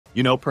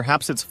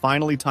Perhaps it's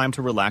finally time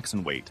to relax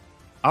and wait.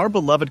 Our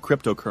beloved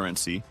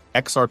cryptocurrency,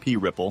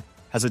 XRP Ripple,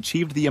 has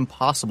achieved the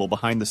impossible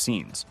behind the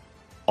scenes.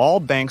 All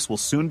banks will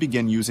soon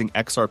begin using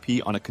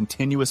XRP on a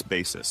continuous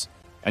basis,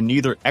 and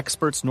neither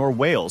experts nor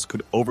whales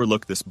could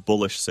overlook this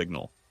bullish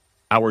signal.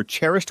 Our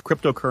cherished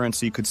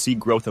cryptocurrency could see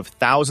growth of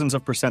thousands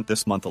of %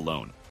 this month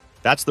alone.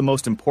 That's the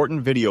most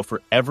important video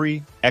for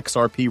every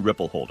XRP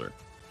Ripple holder.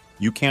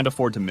 You can't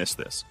afford to miss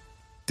this.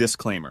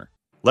 Disclaimer.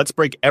 Let's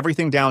break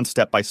everything down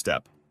step by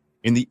step.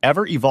 In the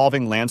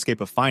ever-evolving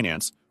landscape of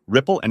finance,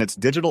 Ripple and its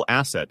digital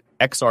asset,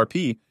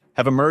 XRP,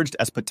 have emerged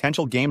as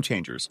potential game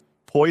changers,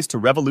 poised to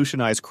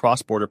revolutionize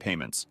cross-border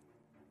payments.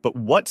 But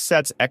what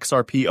sets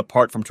XRP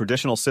apart from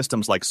traditional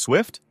systems like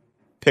SWIFT?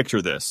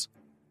 Picture this.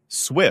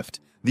 SWIFT,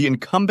 the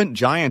incumbent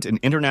giant in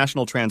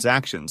international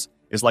transactions,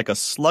 is like a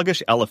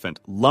sluggish elephant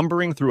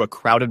lumbering through a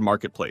crowded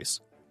marketplace.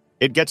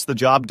 It gets the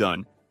job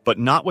done, but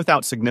not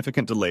without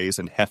significant delays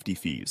and hefty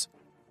fees.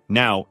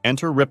 Now,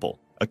 enter Ripple,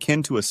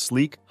 akin to a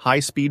sleek,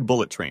 high-speed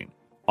bullet train,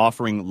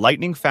 offering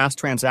lightning-fast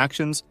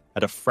transactions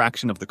at a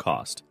fraction of the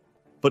cost.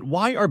 But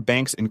why are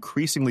banks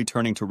increasingly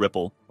turning to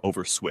Ripple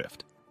over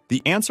SWIFT?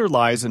 The answer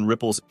lies in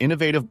Ripple's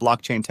innovative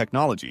blockchain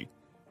technology,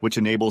 which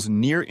enables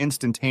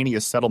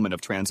near-instantaneous settlement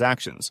of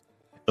transactions,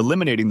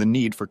 eliminating the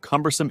need for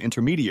cumbersome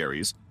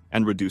intermediaries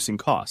and reducing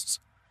costs.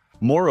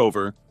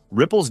 Moreover,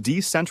 Ripple's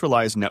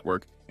decentralized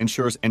network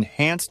ensures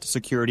enhanced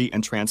security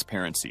and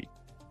transparency,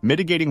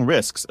 mitigating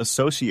risks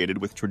associated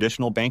with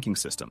traditional banking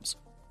systems.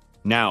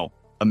 Now,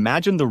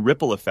 imagine the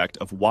ripple effect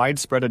of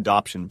widespread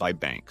adoption by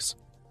banks.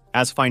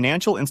 As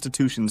financial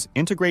institutions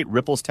integrate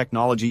Ripple's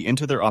technology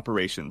into their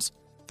operations,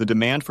 the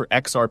demand for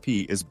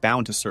XRP is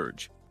bound to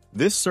surge.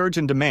 This surge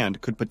in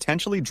demand could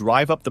potentially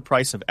drive up the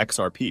price of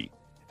XRP,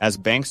 as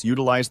banks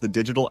utilize the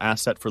digital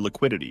asset for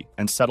liquidity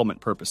and settlement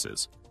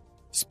purposes.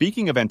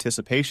 Speaking of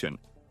anticipation,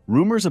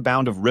 rumors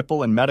abound of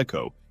Ripple and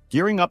Medico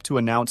gearing up to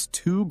announce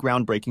 2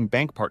 groundbreaking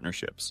bank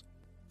partnerships.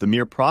 The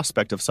mere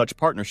prospect of such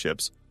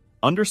partnerships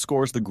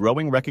underscores the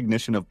growing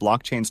recognition of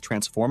blockchain's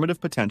transformative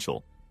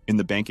potential in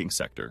the banking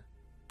sector.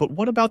 But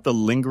what about the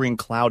lingering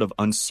cloud of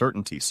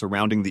uncertainty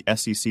surrounding the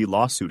SEC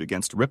lawsuit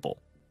against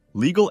Ripple?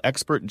 Legal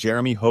expert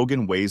Jeremy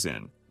Hogan weighs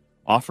in,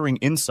 offering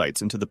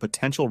insights into the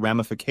potential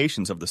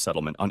ramifications of the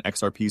settlement on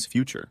XRP's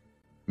future.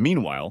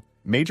 Meanwhile,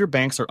 major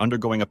banks are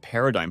undergoing a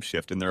paradigm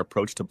shift in their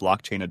approach to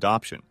blockchain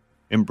adoption,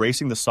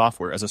 embracing the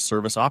software as a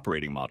service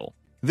operating model.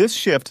 This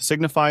shift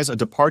signifies a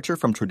departure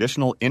from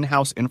traditional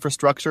in-house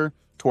infrastructure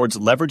towards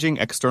leveraging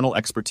external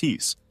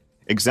expertise,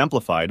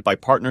 exemplified by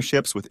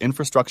partnerships with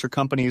infrastructure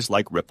companies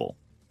like Ripple.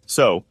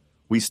 So,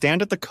 we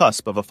stand at the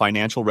cusp of a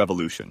financial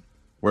revolution,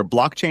 where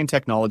blockchain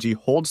technology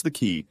holds the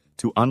key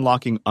to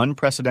unlocking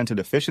unprecedented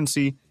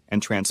efficiency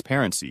and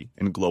transparency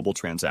in global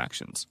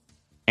transactions.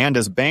 And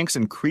as banks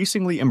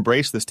increasingly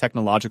embrace this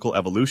technological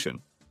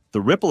evolution,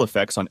 the ripple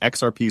effects on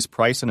XRP's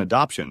price and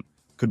adoption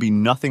could be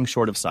nothing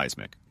short of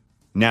seismic.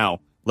 Now,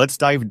 let's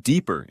dive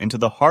deeper into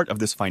the heart of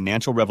this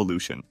financial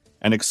revolution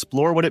and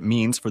explore what it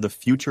means for the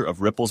future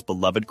of Ripple's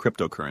beloved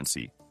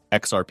cryptocurrency,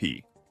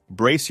 XRP.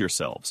 Brace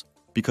yourselves,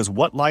 because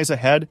what lies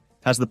ahead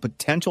has the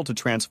potential to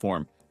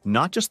transform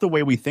not just the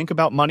way we think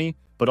about money,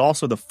 but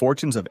also the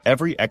fortunes of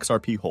every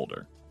XRP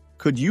holder.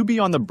 Could you be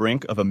on the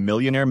brink of a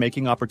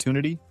millionaire-making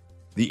opportunity?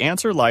 The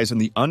answer lies in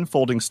the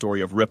unfolding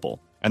story of Ripple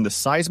and the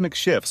seismic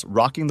shifts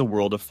rocking the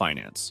world of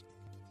finance.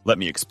 Let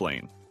me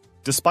explain.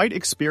 Despite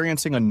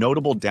experiencing a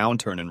notable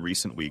downturn in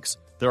recent weeks,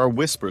 there are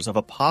whispers of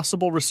a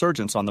possible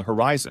resurgence on the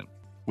horizon,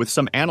 with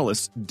some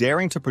analysts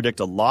daring to predict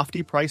a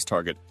lofty price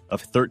target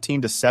of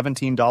 $13 to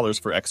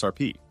 $17 for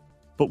XRP.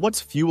 But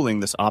what's fueling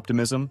this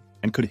optimism,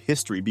 and could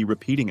history be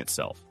repeating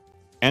itself?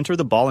 Enter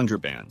the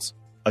Bollinger Bands,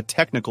 a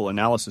technical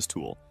analysis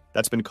tool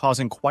that's been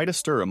causing quite a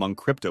stir among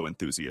crypto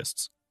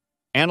enthusiasts.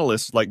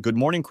 Analysts like Good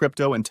Morning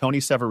Crypto and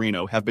Tony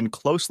Severino have been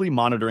closely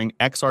monitoring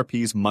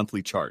XRP's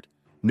monthly chart,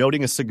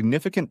 noting a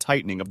significant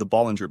tightening of the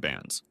Bollinger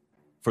Bands.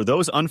 For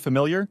those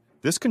unfamiliar,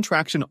 this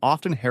contraction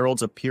often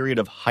heralds a period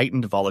of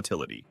heightened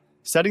volatility,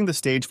 setting the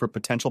stage for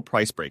potential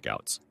price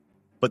breakouts.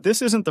 But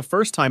this isn't the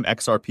first time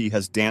XRP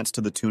has danced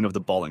to the tune of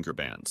the Bollinger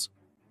Bands.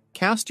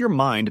 Cast your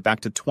mind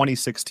back to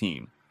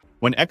 2016,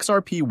 when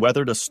XRP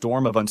weathered a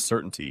storm of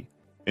uncertainty,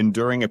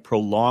 enduring a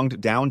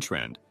prolonged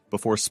downtrend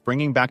before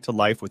springing back to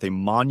life with a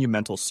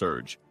monumental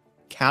surge,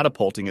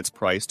 catapulting its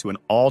price to an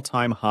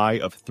all-time high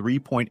of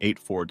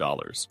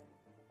 $3.84.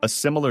 A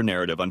similar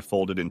narrative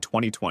unfolded in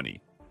 2020,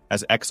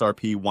 as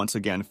XRP once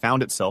again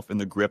found itself in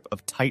the grip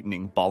of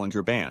tightening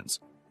Bollinger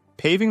Bands,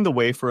 paving the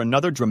way for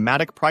another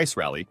dramatic price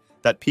rally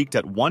that peaked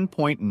at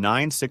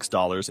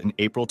 $1.96 in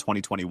April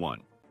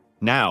 2021.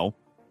 Now,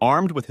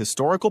 armed with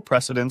historical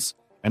precedents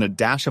and a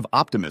dash of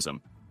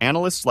optimism,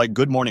 analysts like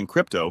Good Morning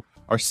Crypto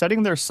are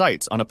setting their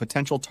sights on a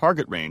potential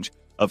target range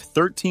of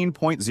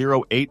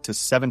 $13.08 to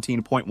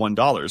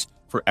 $17.1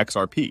 for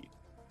XRP.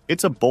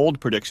 It's a bold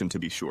prediction to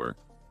be sure,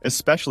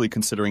 especially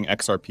considering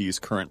XRP's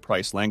current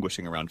price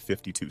languishing around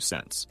 52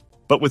 cents.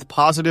 But with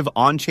positive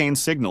on-chain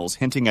signals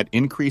hinting at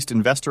increased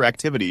investor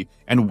activity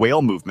and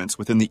whale movements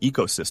within the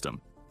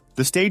ecosystem,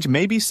 The stage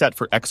may be set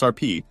for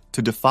XRP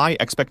to defy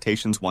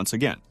expectations once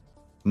again.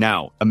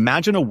 Now,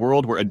 imagine a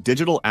world where a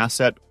digital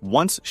asset,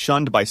 once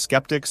shunned by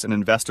skeptics and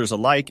investors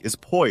alike, is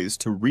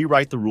poised to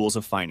rewrite the rules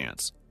of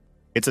finance.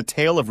 It's a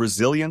tale of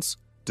resilience,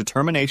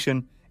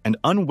 determination, and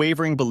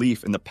unwavering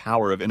belief in the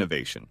power of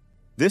innovation.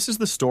 This is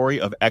the story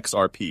of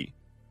XRP,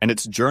 and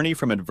its journey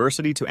from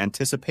adversity to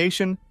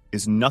anticipation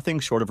is nothing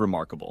short of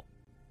remarkable.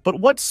 But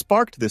what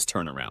sparked this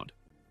turnaround?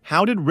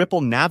 How did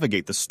Ripple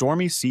navigate the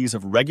stormy seas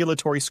of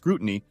regulatory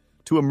scrutiny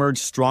to emerge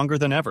stronger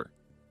than ever?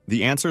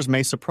 The answers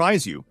may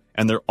surprise you,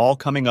 and they're all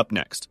coming up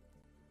next.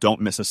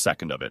 Don't miss a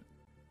second of it.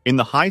 In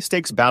the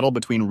high-stakes battle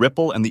between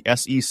Ripple and the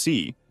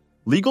SEC,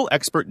 legal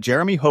expert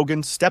Jeremy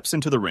Hogan steps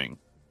into the ring,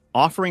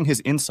 offering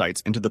his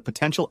insights into the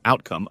potential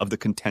outcome of the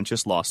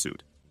contentious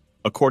lawsuit.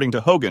 According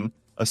to Hogan,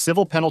 a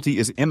civil penalty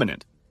is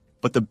imminent,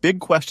 but the big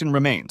question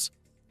remains: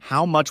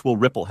 how much will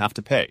Ripple have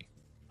to pay?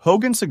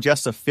 Hogan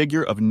suggests a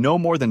figure of no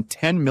more than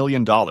 $10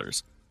 million,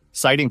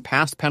 citing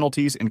past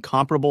penalties in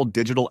comparable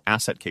digital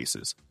asset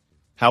cases.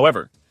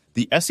 However,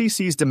 the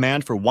SEC's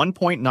demand for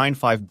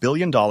 $1.95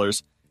 billion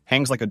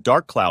hangs like a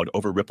dark cloud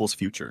over Ripple's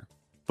future.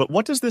 But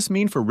what does this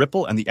mean for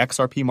Ripple and the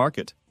XRP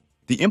market?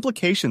 The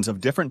implications of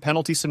different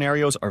penalty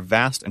scenarios are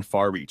vast and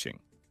far-reaching.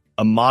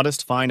 A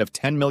modest fine of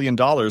 $10 million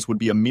would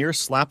be a mere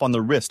slap on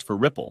the wrist for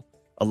Ripple,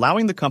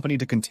 allowing the company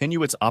to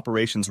continue its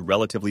operations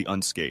relatively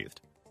unscathed.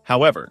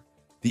 However,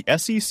 the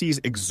SEC's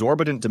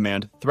exorbitant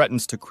demand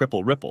threatens to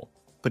cripple Ripple,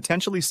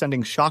 potentially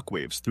sending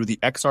shockwaves through the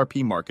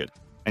XRP market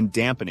and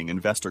dampening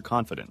investor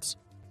confidence.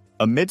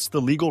 Amidst the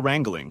legal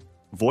wrangling,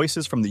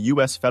 voices from the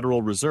U.S.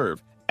 Federal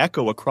Reserve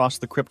echo across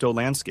the crypto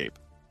landscape,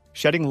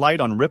 shedding light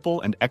on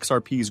Ripple and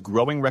XRP's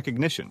growing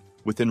recognition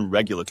within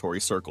regulatory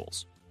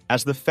circles.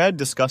 As the Fed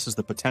discusses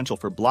the potential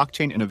for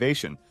blockchain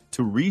innovation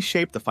to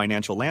reshape the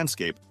financial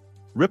landscape,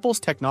 Ripple's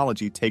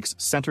technology takes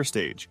center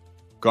stage,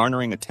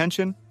 garnering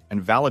attention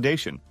and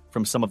validation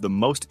from some of the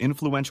most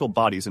influential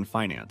bodies in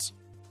finance.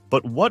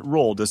 But what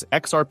role does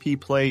XRP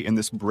play in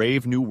this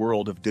brave new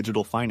world of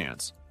digital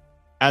finance?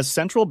 As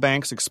central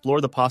banks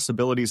explore the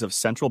possibilities of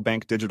central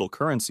bank digital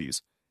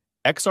currencies,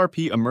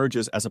 XRP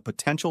emerges as a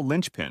potential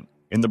linchpin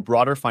in the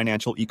broader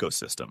financial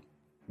ecosystem.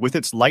 With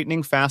its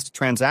lightning-fast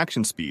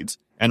transaction speeds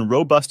and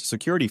robust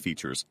security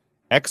features,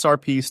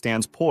 XRP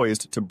stands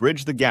poised to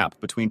bridge the gap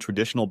between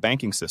traditional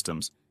banking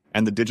systems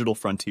and the digital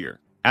frontier.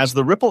 As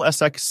the Ripple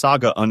SX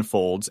saga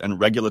unfolds and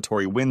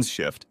regulatory winds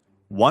shift,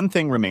 one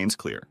thing remains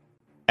clear: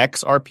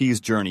 XRP's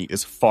journey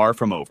is far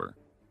from over.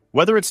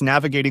 Whether it's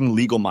navigating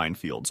legal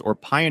minefields or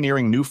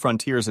pioneering new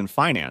frontiers in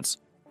finance,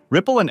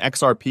 Ripple and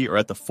XRP are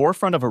at the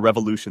forefront of a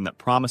revolution that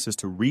promises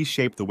to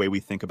reshape the way we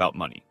think about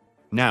money.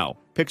 Now,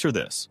 picture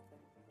this.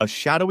 A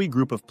shadowy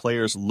group of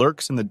players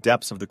lurks in the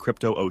depths of the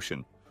crypto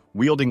ocean,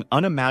 wielding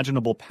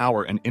unimaginable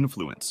power and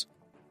influence.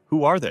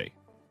 Who are they?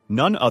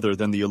 None other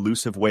than the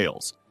elusive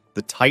whales,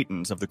 the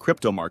titans of the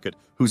crypto market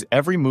whose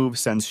every move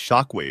sends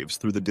shockwaves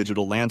through the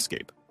digital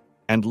landscape.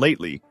 And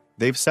lately,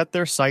 they've set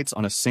their sights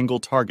on a single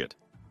target: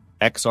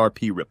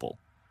 XRP Ripple.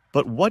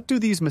 But what do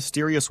these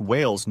mysterious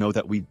whales know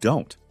that we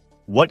don't?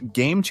 What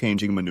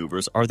game-changing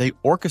maneuvers are they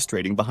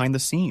orchestrating behind the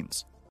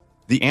scenes?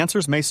 The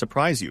answers may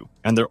surprise you,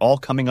 and they're all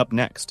coming up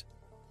next.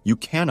 You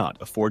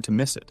cannot afford to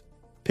miss it.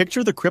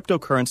 Picture the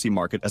cryptocurrency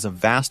market as a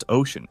vast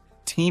ocean,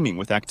 teeming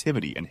with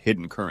activity and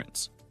hidden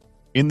currents.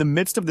 In the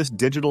midst of this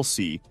digital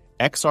sea,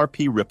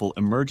 XRP Ripple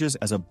emerges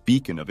as a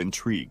beacon of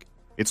intrigue,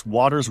 its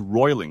waters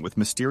roiling with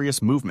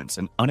mysterious movements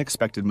and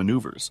unexpected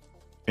maneuvers.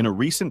 In a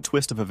recent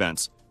twist of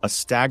events, a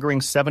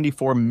staggering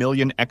 74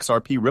 million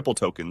XRP Ripple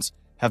tokens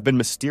have been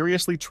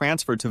mysteriously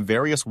transferred to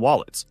various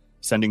wallets,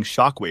 sending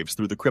shockwaves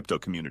through the crypto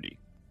community.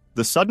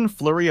 The sudden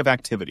flurry of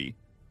activity,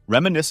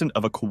 reminiscent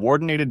of a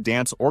coordinated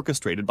dance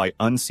orchestrated by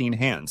unseen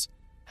hands,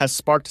 has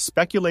sparked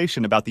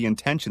speculation about the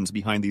intentions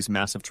behind these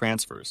massive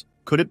transfers.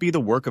 Could it be the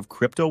work of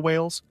crypto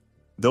whales?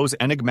 Those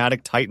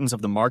enigmatic titans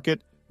of the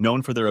market,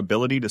 known for their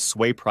ability to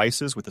sway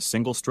prices with a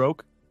single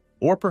stroke?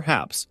 Or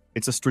perhaps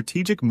it's a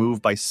strategic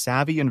move by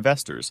savvy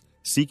investors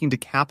seeking to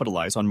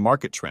capitalize on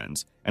market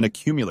trends and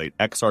accumulate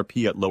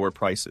XRP at lower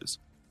prices.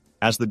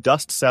 As the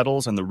dust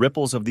settles and the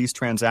ripples of these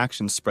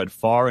transactions spread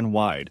far and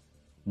wide,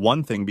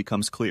 one thing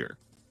becomes clear.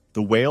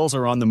 The whales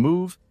are on the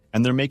move,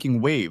 and they're making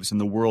waves in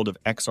the world of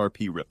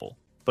XRP Ripple.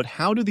 But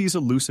how do these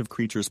elusive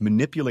creatures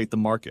manipulate the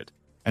market?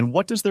 And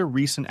what does their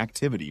recent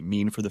activity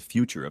mean for the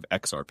future of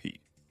XRP?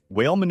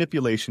 Whale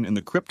manipulation in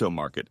the crypto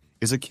market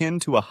is akin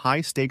to a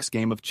high-stakes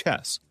game of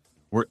chess,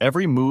 where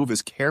every move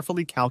is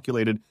carefully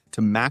calculated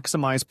to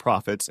maximize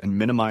profits and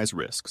minimize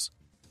risks.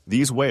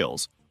 These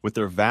whales, with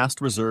their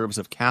vast reserves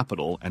of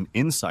capital and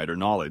insider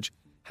knowledge,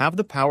 have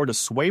the power to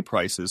sway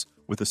prices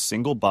with a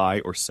single buy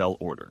or sell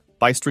order.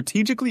 By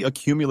strategically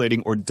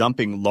accumulating or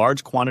dumping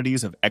large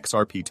quantities of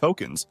XRP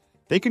tokens,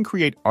 they can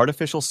create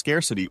artificial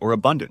scarcity or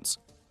abundance,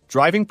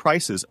 driving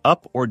prices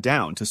up or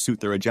down to suit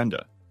their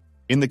agenda.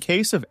 In the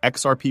case of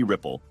XRP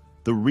Ripple,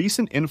 the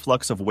recent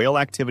influx of whale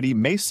activity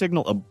may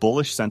signal a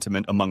bullish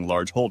sentiment among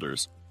large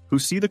holders, who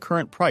see the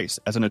current price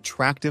as an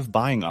attractive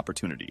buying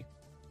opportunity.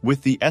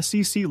 With the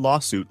SEC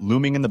lawsuit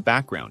looming in the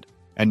background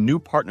and new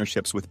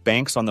partnerships with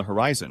banks on the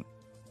horizon,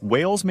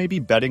 whales may be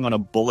betting on a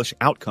bullish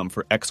outcome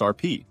for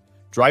XRP,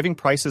 driving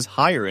prices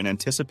higher in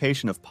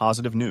anticipation of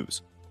positive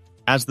news.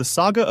 As the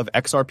saga of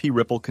XRP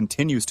Ripple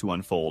continues to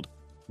unfold,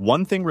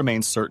 one thing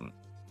remains certain: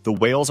 the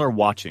whales are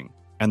watching,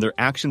 and their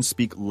actions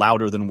speak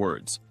louder than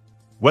words.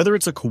 Whether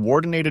it's a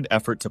coordinated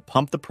effort to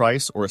pump the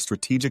price or a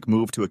strategic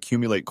move to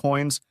accumulate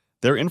coins,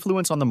 their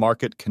influence on the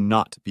market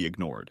cannot be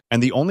ignored.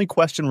 And the only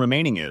question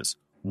remaining is,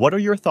 what are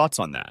your thoughts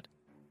on that?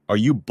 Are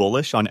you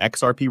bullish on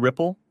XRP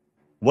Ripple?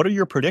 What are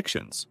your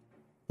predictions?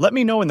 Let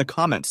me know in the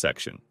comments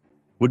section.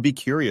 Would be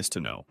curious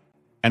to know.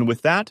 And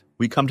with that,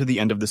 we come to the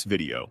end of this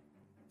video.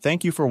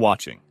 Thank you for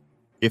watching.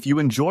 If you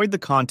enjoyed the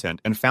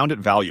content and found it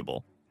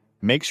valuable,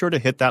 make sure to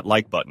hit that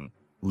like button,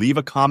 leave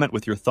a comment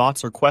with your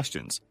thoughts or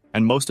questions,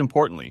 and most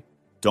importantly,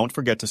 don't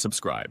forget to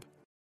subscribe.